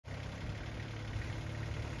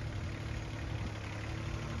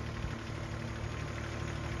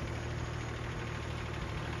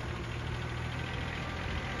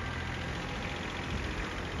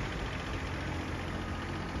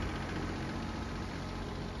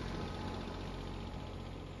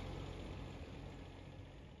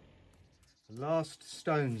Last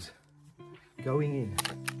stones going in.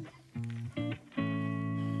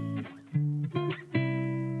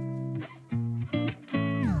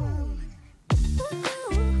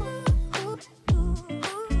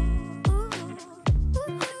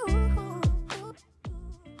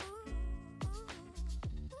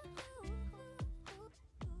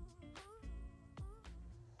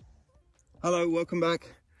 Hello, welcome back.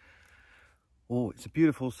 Oh, it's a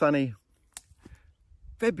beautiful sunny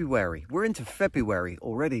February. We're into February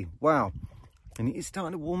already. Wow. And it is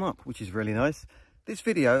starting to warm up, which is really nice. This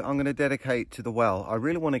video I'm going to dedicate to the well. I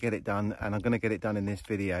really want to get it done, and I'm going to get it done in this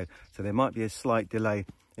video. So there might be a slight delay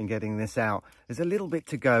in getting this out. There's a little bit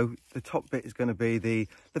to go. The top bit is going to be the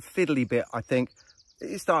fiddly bit, I think.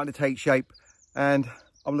 It is starting to take shape, and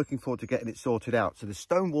I'm looking forward to getting it sorted out. So the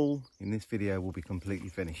stone wall in this video will be completely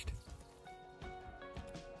finished.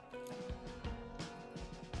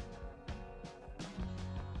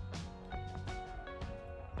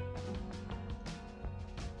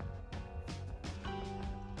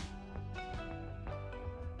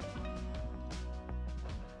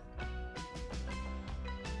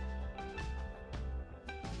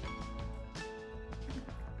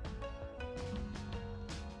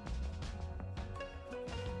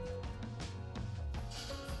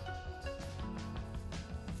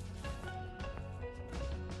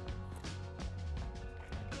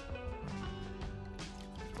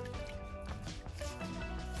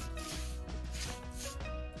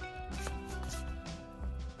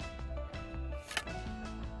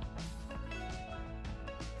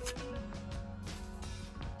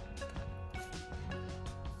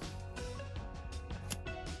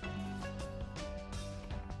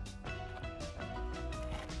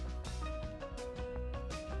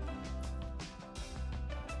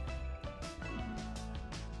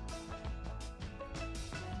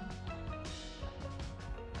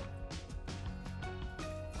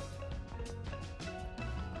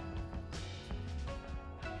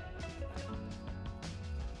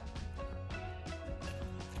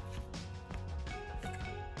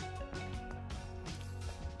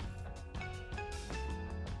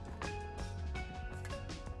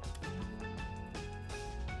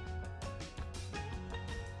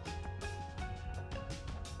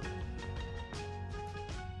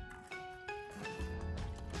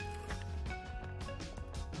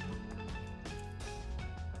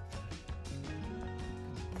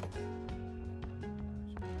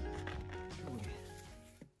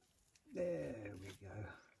 There we go.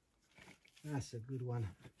 That's a good one.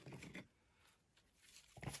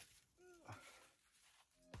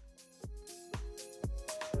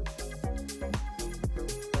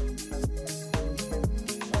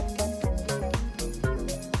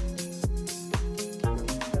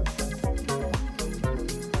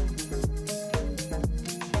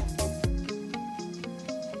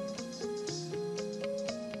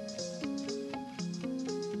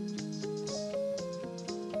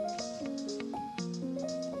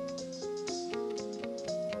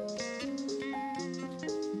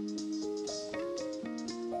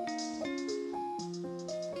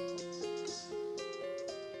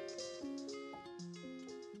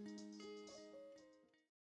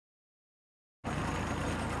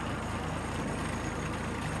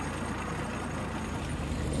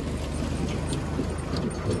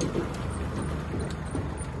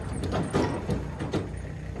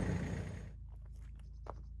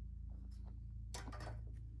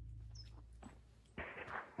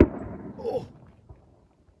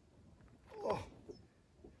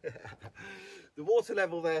 The water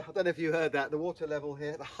level there, I don't know if you heard that, the water level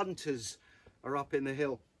here, the hunters are up in the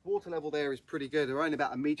hill. Water level there is pretty good. They're only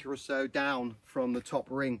about a metre or so down from the top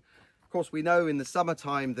ring. Of course, we know in the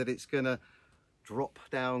summertime that it's going to drop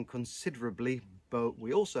down considerably, but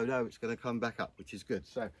we also know it's going to come back up, which is good.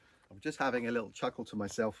 So I'm just having a little chuckle to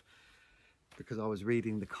myself because I was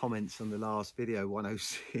reading the comments on the last video,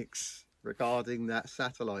 106, regarding that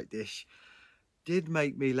satellite dish. Did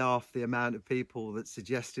make me laugh, the amount of people that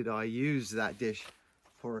suggested I use that dish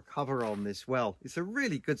for a cover on this well. It's a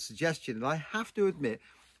really good suggestion, and I have to admit,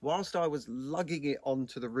 whilst I was lugging it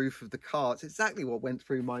onto the roof of the car, it's exactly what went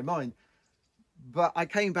through my mind. But I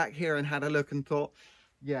came back here and had a look and thought,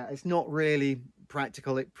 yeah, it's not really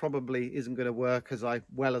practical. It probably isn't going to work as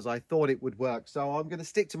well as I thought it would work. So I'm going to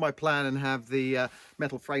stick to my plan and have the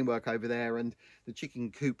metal framework over there, and the chicken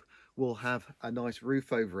coop will have a nice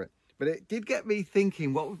roof over it. But it did get me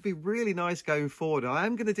thinking what would be really nice going forward. I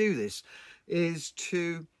am going to do this is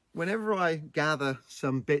to, whenever I gather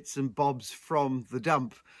some bits and bobs from the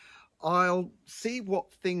dump, I'll see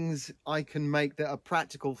what things I can make that are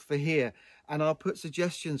practical for here, and I'll put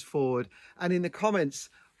suggestions forward. And in the comments,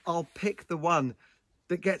 I'll pick the one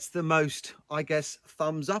that gets the most, I guess,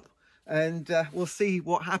 thumbs up, and we'll see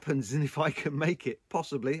what happens and if I can make it.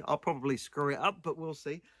 Possibly. I'll probably screw it up, but we'll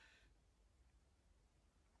see.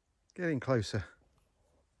 Getting closer.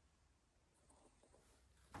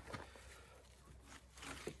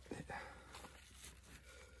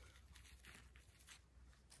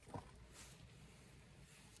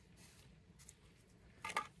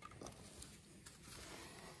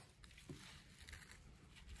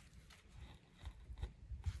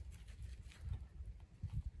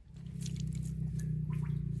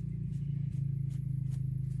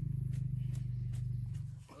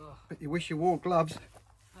 But you wish you wore gloves.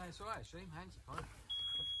 No, it's alright, actually. My hands are fine.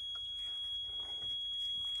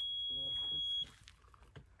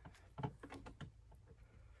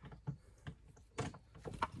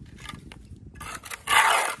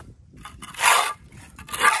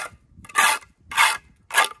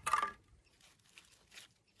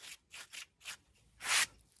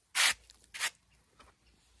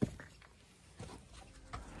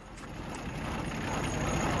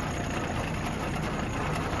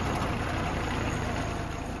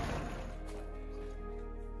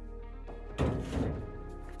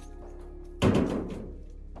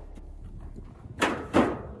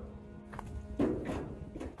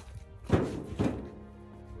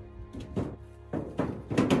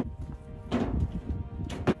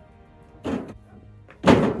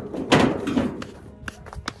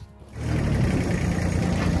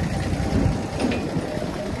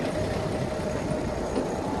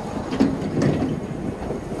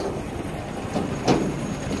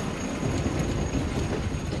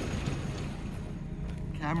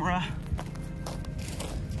 Camera.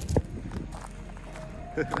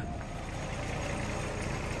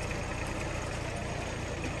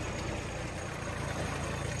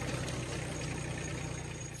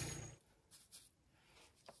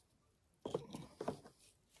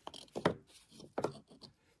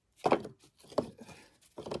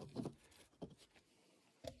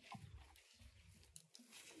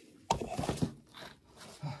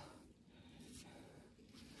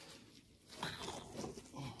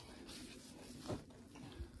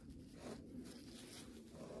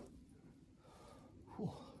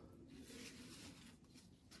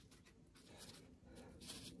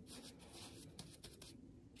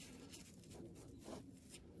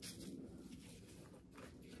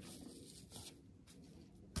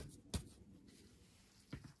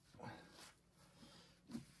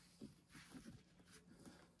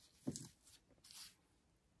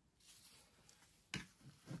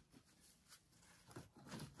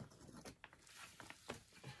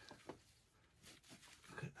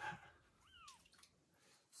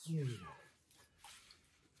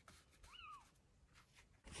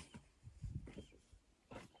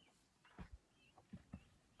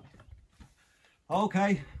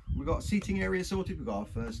 Okay, we've got a seating area sorted, we've got our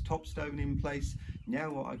first top stone in place.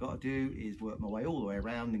 Now what I got to do is work my way all the way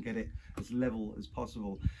around and get it as level as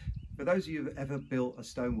possible. For those of you who've ever built a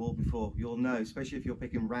stone wall before, you'll know, especially if you're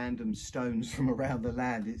picking random stones from around the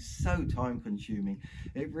land, it's so time consuming.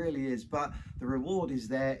 It really is, but the reward is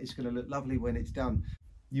there. It's going to look lovely when it's done.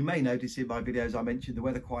 You may notice in my videos I mention the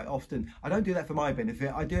weather quite often. I don't do that for my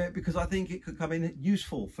benefit. I do it because I think it could come in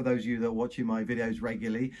useful for those of you that are watching my videos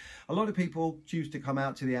regularly. A lot of people choose to come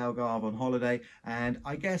out to the Algarve on holiday, and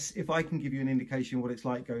I guess if I can give you an indication what it's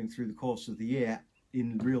like going through the course of the year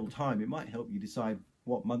in real time, it might help you decide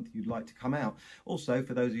what month you'd like to come out. Also,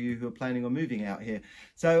 for those of you who are planning on moving out here.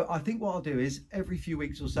 So I think what I'll do is every few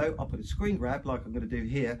weeks or so, I'll put a screen grab like I'm going to do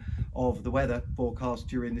here of the weather forecast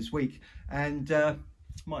during this week, and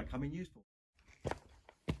might come in useful. I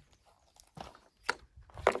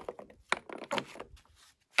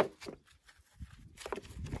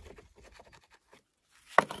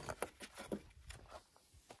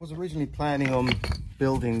was originally planning on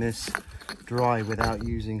building this dry without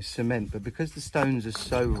using cement, but because the stones are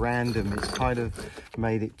so random, it's kind of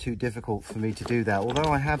made it too difficult for me to do that.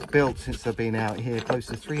 Although I have built, since I've been out here, close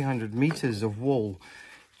to 300 meters of wall,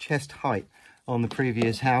 chest height, on the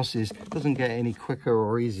previous houses. It doesn't get any quicker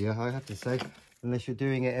or easier, I have to say, unless you're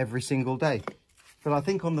doing it every single day. But I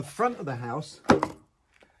think on the front of the house,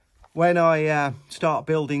 when I start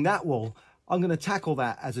building that wall, I'm going to tackle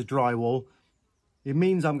that as a dry wall. It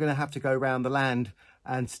means I'm going to have to go around the land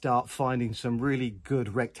and start finding some really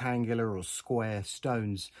good rectangular or square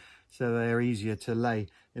stones so they're easier to lay.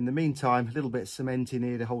 In the meantime, a little bit of cement in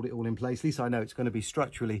here to hold it all in place. At least I know it's going to be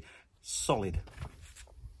structurally solid.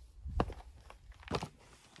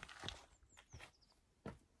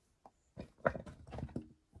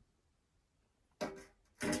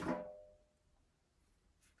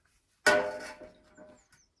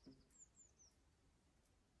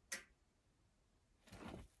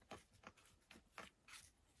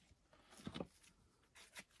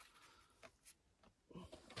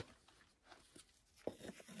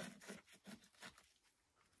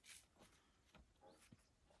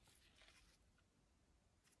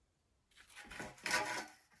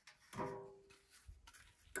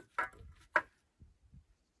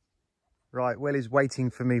 Right, Will is waiting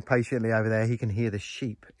for me patiently over there. He can hear the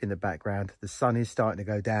sheep in the background. The sun is starting to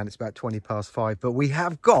go down. It's about 5:20, but we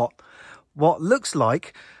have got what looks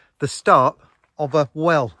like the start of a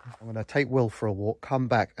well. I'm going to take Will for a walk, come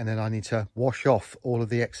back, and then I need to wash off all of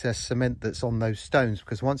the excess cement that's on those stones,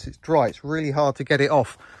 because once it's dry, it's really hard to get it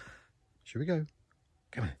off. Should we go?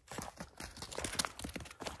 Come on.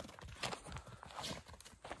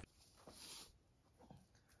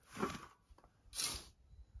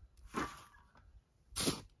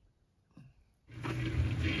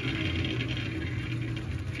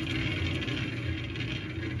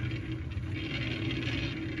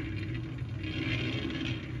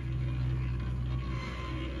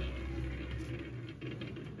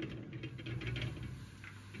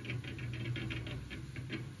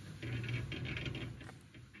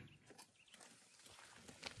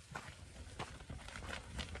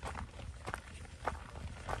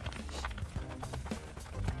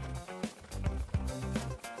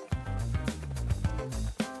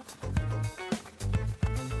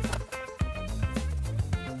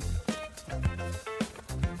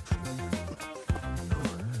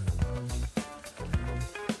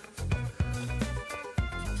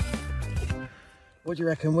 What do you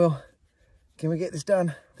reckon, Will? Can we get this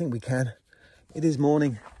done? I think we can. It is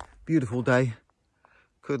morning, beautiful day.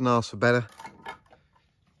 Couldn't ask for better.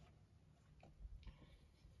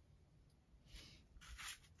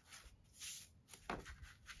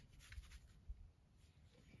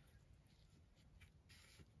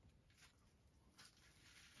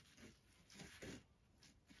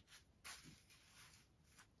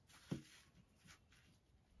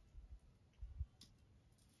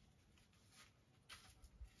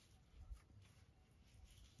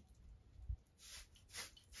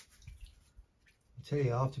 I tell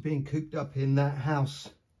you, after being cooped up in that house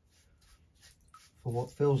for what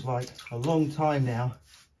feels like a long time now,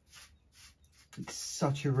 it's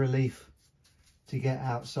such a relief to get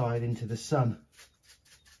outside into the sun.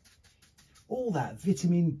 All that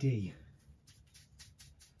vitamin D.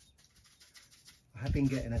 I have been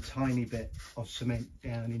getting a tiny bit of cement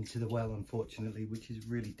down into the well, unfortunately, which is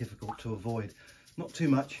really difficult to avoid. Not too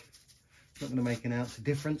much, not going to make an ounce of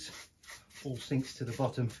difference. All sinks to the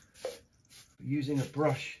bottom. Using a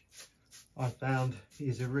brush, I found,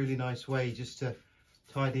 is a really nice way just to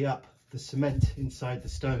tidy up the cement inside the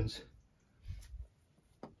stones.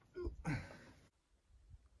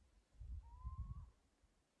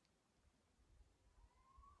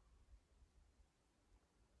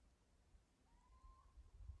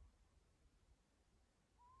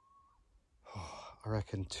 I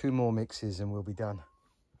reckon 2 more mixes and we'll be done.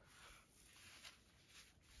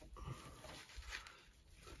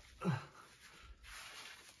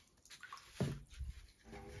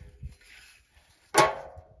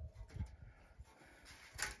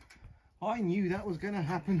 I knew that was going to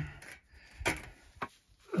happen. There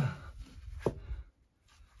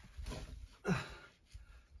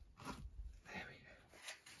we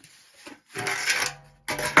go.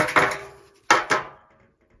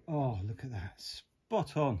 Oh, look at that.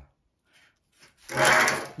 Spot on.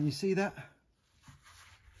 Can you see that?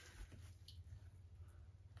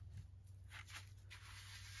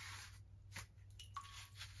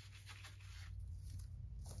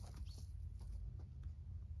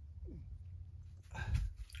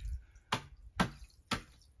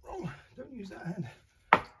 Don't use that hand.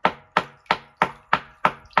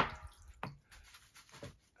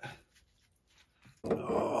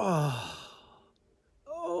 Oh,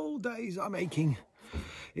 all days I'm aching.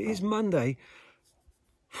 It is Monday.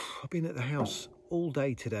 I've been at the house all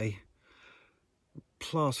day today.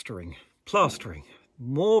 Plastering,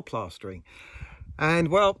 more plastering. And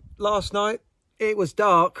well, last night it was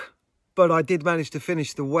dark, but I did manage to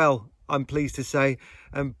finish the well, I'm pleased to say.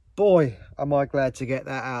 And boy, am I glad to get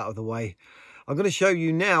that out of the way. I'm going to show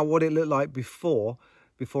you now what it looked like before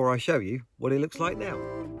I show you what it looks like now.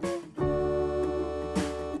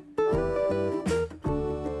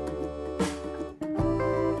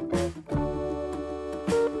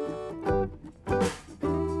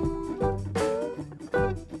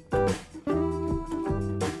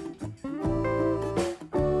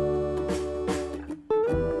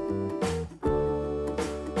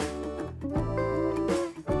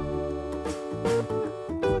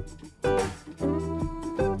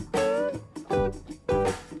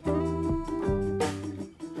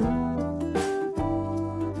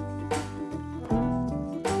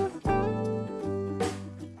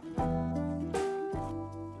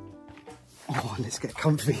 Oh, let's get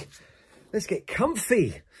comfy. Let's get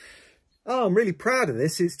comfy. Oh, I'm really proud of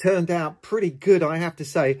this. It's turned out pretty good, I have to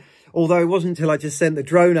say. Although it wasn't until I just sent the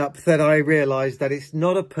drone up that I realised that it's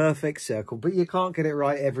not a perfect circle, but you can't get it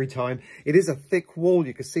right every time. It is a thick wall.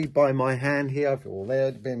 You can see by my hand here, or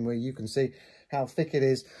there, where you can see how thick it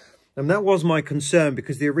is. And that was my concern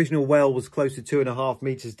because the original well was close to 2.5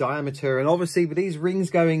 meters diameter. And obviously with these rings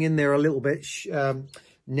going in there a little bit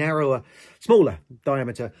narrower, smaller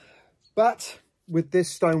diameter. But with this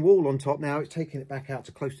stone wall on top now, it's taking it back out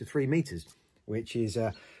to close to 3 meters, which is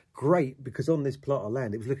great, because on this plot of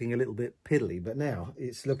land it was looking a little bit piddly, but now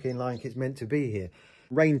it's looking like it's meant to be here.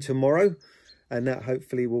 Rain tomorrow, and that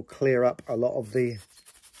hopefully will clear up a lot of the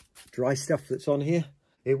dry stuff that's on here.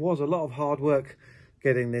 It was a lot of hard work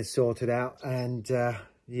getting this sorted out, and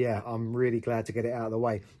yeah, I'm really glad to get it out of the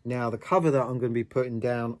way. Now the cover that I'm going to be putting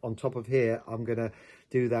down on top of here, I'm going to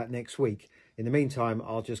do that next week. In the meantime,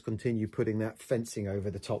 I'll just continue putting that fencing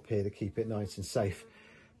over the top here to keep it nice and safe.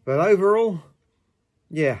 But overall,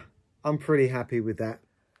 yeah, I'm pretty happy with that.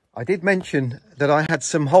 I did mention that I had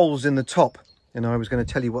some holes in the top, and I was going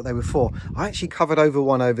to tell you what they were for. I actually covered over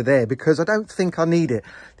one over there because I don't think I need it.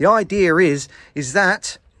 The idea is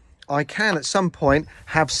that I can at some point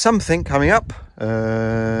have something coming up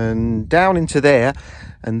and down into there,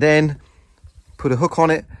 and then put a hook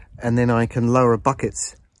on it, and then I can lower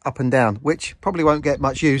buckets up and down, which probably won't get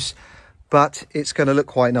much use, but it's going to look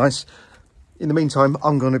quite nice. In the meantime,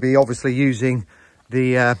 I'm going to be obviously using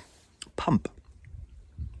the pump,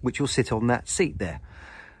 which will sit on that seat there.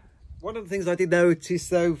 One of the things I did notice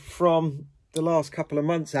though from the last couple of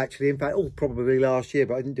months, actually, in fact, probably last year,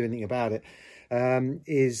 but I didn't do anything about it,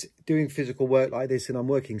 is doing physical work like this, and I'm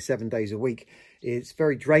working 7 days a week. It's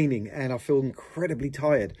very draining and I feel incredibly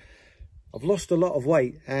tired. I've lost a lot of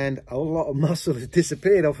weight and a lot of muscle has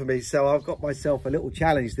disappeared off of me. So I've got myself a little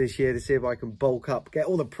challenge this year to see if I can bulk up, get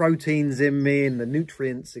all the proteins in me and the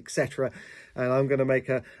nutrients, etc. And I'm going to make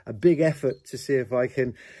a big effort to see if I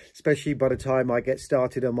can, especially by the time I get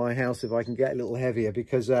started on my house, if I can get a little heavier,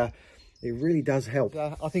 because it really does help.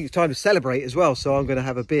 I think it's time to celebrate as well. So I'm going to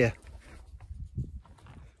have a beer.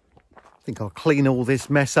 I think I'll clean all this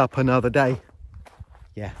mess up another day.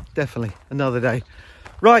 Yeah, definitely another day.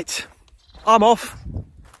 Right. I'm off,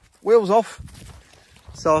 wheels off,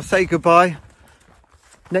 so I'll say goodbye.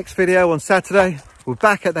 Next video on Saturday, we're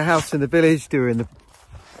back at the house in the village doing the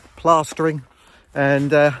plastering,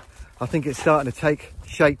 and I think it's starting to take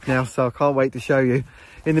shape now, so I can't wait to show you.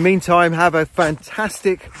 In the meantime, have a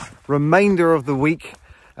fantastic remainder of the week,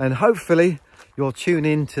 and hopefully you'll tune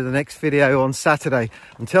in to the next video on Saturday.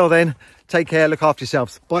 Until then, take care, look after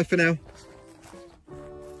yourselves. Bye for now.